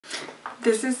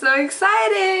This is so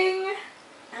exciting!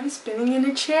 I'm spinning in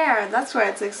a chair. That's why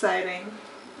it's exciting.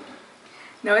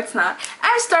 No, it's not.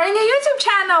 I'm starting a YouTube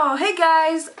channel! Hey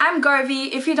guys, I'm Garvey.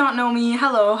 If you don't know me,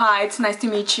 hello, hi, it's nice to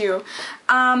meet you.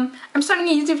 I'm starting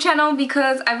a YouTube channel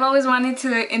because I've always wanted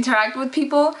to interact with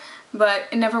people, but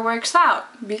it never works out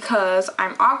because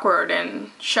I'm awkward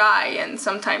and shy and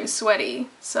sometimes sweaty.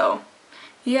 So,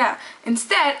 yeah.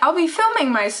 Instead, I'll be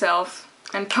filming myself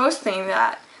and posting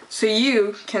that so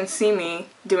you can see me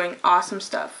doing awesome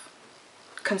stuff.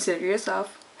 Consider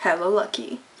yourself hella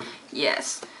lucky.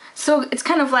 Yes. So it's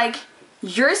kind of like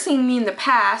you're seeing me in the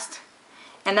past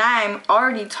and I'm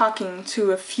already talking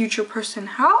to a future person.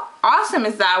 How awesome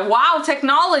is that? Wow,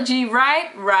 technology,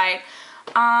 right? Right.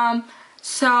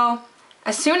 So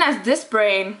as soon as this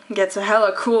brain gets a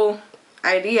hella cool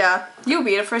idea, you'll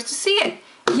be the first to see it.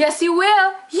 Yes, you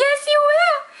will. Yes, you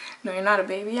will. No, you're not a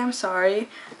baby. I'm sorry.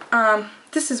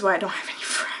 This is why I don't have any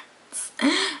friends.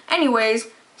 Anyways,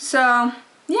 so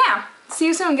yeah. See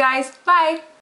you soon, guys. Bye.